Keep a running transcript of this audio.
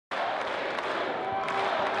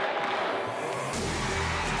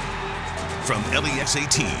From LES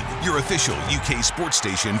 18, your official UK sports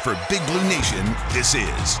station for Big Blue Nation, this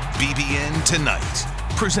is BBN Tonight.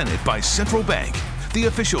 Presented by Central Bank, the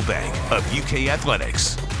official bank of UK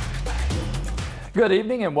Athletics. Good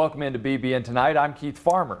evening and welcome into BBN Tonight. I'm Keith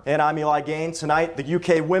Farmer. And I'm Eli Gain. Tonight, the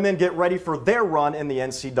UK women get ready for their run in the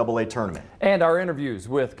NCAA tournament. And our interviews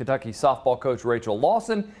with Kentucky softball coach Rachel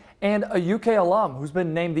Lawson and a UK alum who's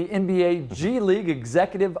been named the NBA G League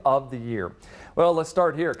Executive of the Year. Well, let's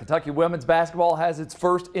start here. Kentucky women's basketball has its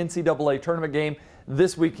first NCAA tournament game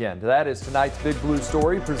this weekend. That is tonight's Big Blue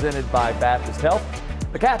story presented by Baptist Health.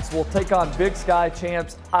 The Cats will take on Big Sky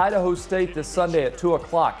champs Idaho State this Sunday at 2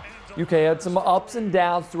 o'clock. UK had some ups and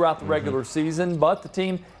downs throughout the regular season, but the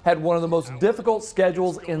team had one of the most difficult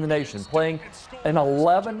schedules in the nation, playing in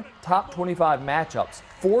 11 top 25 matchups,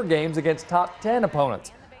 4 games against top 10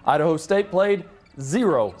 opponents. Idaho State played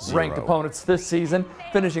zero ranked opponents this season,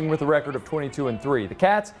 finishing with a record of 22-3. The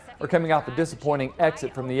Cats are coming off a disappointing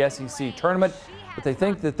exit from the SEC tournament, but they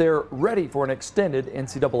think that they're ready for an extended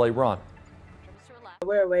NCAA run.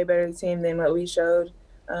 We're a way better team than what we showed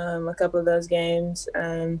a couple of those games.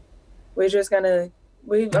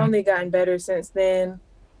 We've only gotten better since then.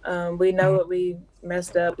 We know what we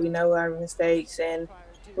messed up. We know our mistakes, and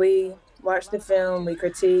we watched the film, we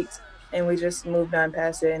critiqued, and we just moved on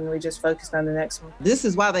past it, and we just focused on the next one. This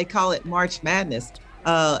is why they call it March Madness.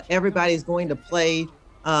 Everybody's going to play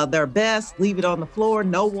their best, leave it on the floor.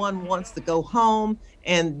 No one wants to go home,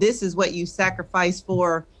 and this is what you sacrifice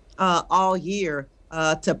for all year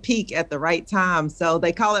to peak at the right time. So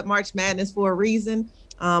they call it March Madness for a reason.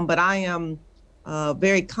 But I am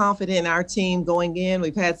very confident in our team going in.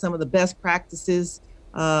 We've had some of the best practices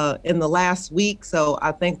in the last week, so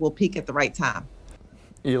I think we'll peak at the right time.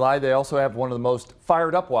 Eli, they also have one of the most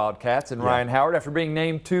fired up Wildcats in Ryan Howard after being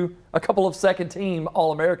named to a couple of second-team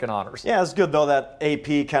All-American honors. Yeah, it's good, though, that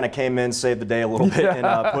AP kind of came in, saved the day a little bit in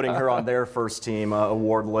putting her on their first-team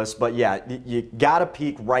award list. But, yeah, you got to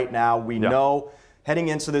peak right now. We know heading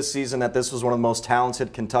into this season that this was one of the most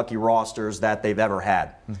talented Kentucky rosters that they've ever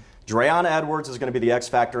had. Dre'Ana Edwards is going to be the X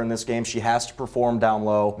factor in this game. She has to perform down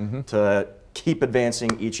low to keep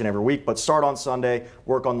advancing each and every week. But start on Sunday,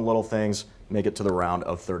 work on the little things, make it to the round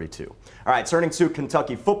of 32. All right, turning to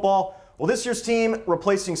Kentucky football. Well, this year's team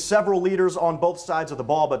replacing several leaders on both sides of the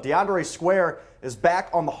ball, but DeAndre Square is back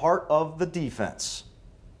on the heart of the defense.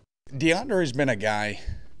 DeAndre has been a guy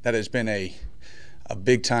that has been a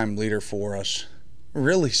big-time leader for us,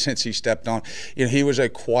 really since he stepped on. You know, he was a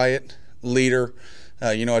quiet leader.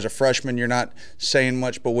 As a freshman, you're not saying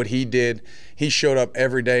much, but what he did, he showed up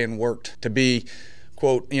every day and worked to be,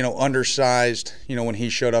 quote, undersized, when he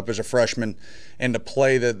showed up as a freshman, and to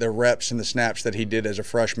play the reps and the snaps that he did as a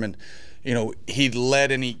freshman. He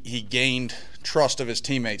led and he gained trust of his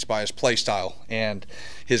teammates by his play style and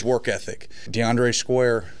his work ethic. DeAndre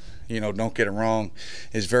Square, don't get it wrong,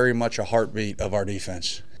 is very much a heartbeat of our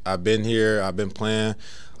defense. I've been here, I've been playing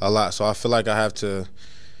a lot, so I feel like I have to,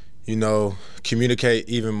 communicate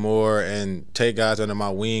even more and take guys under my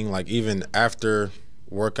wing. Like even after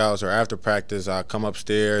workouts or after practice, I come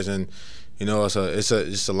upstairs and,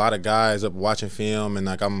 it's a lot of guys up watching film, and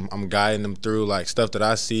like I'm guiding them through like stuff that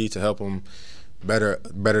I see to help them better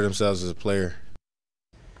themselves as a player.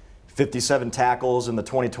 57 tackles in the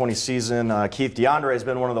 2020 season. Keith, DeAndre has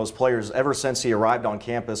been one of those players ever since he arrived on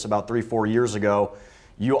campus about 3-4 years ago.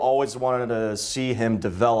 You always wanted to see him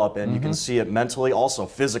develop, and you can see it mentally, also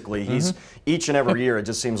physically. He's each and every year, it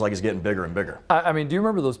just seems like he's getting bigger and bigger. I mean, do you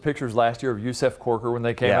remember those pictures last year of Yusef Corker when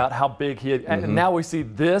they came out? How big he had, and now we see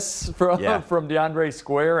this from DeAndre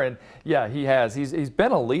Square, and yeah, he has. He's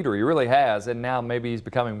been a leader, he really has, and now maybe he's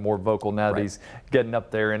becoming more vocal now that he's getting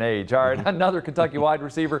up there in age. All right, another Kentucky wide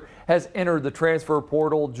receiver has entered the transfer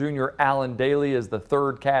portal. Junior Allen Daly is the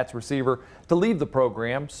third Cats receiver to leave the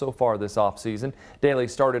program so far this offseason. Daly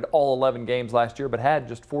started all 11 games last year, but had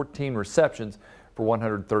just 14 receptions for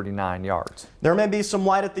 139 yards. There may be some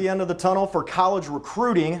light at the end of the tunnel for college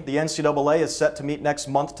recruiting. The NCAA is set to meet next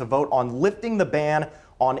month to vote on lifting the ban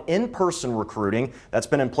on in-person recruiting that's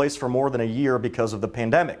been in place for more than a year because of the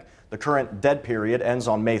pandemic. The current dead period ends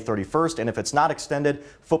on May 31st, and if it's not extended,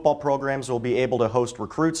 football programs will be able to host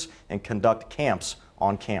recruits and conduct camps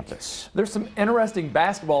on campus. There's some interesting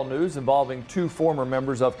basketball news involving 2 former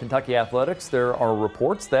members of Kentucky Athletics. There are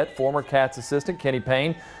reports that former Cats assistant Kenny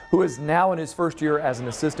Payne, who is now in his first year as an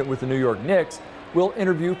assistant with the New York Knicks, will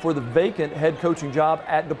interview for the vacant head coaching job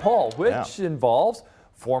at DePaul, which involves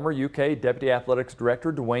former UK Deputy Athletics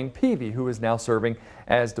Director Dwayne Peavy, who is now serving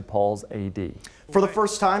as DePaul's AD. For the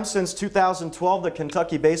first time since 2012, the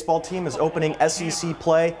Kentucky baseball team is opening SEC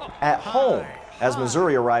play at home. as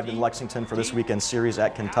Missouri arrived in Lexington for this weekend series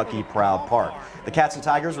at Kentucky Proud Park. The Cats and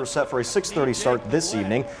Tigers were set for a 6:30 start this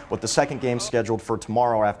evening, with the second game scheduled for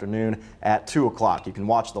tomorrow afternoon at 2 o'clock. You can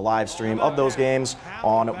watch the live stream of those games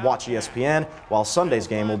on Watch ESPN, while Sunday's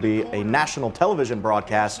game will be a national television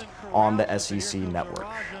broadcast on the SEC network.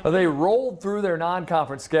 They rolled through their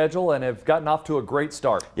non-conference schedule and have gotten off to a great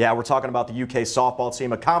start. Yeah, we're talking about the UK softball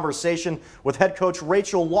team. A conversation with head coach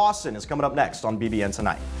Rachel Lawson is coming up next on BBN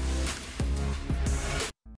Tonight.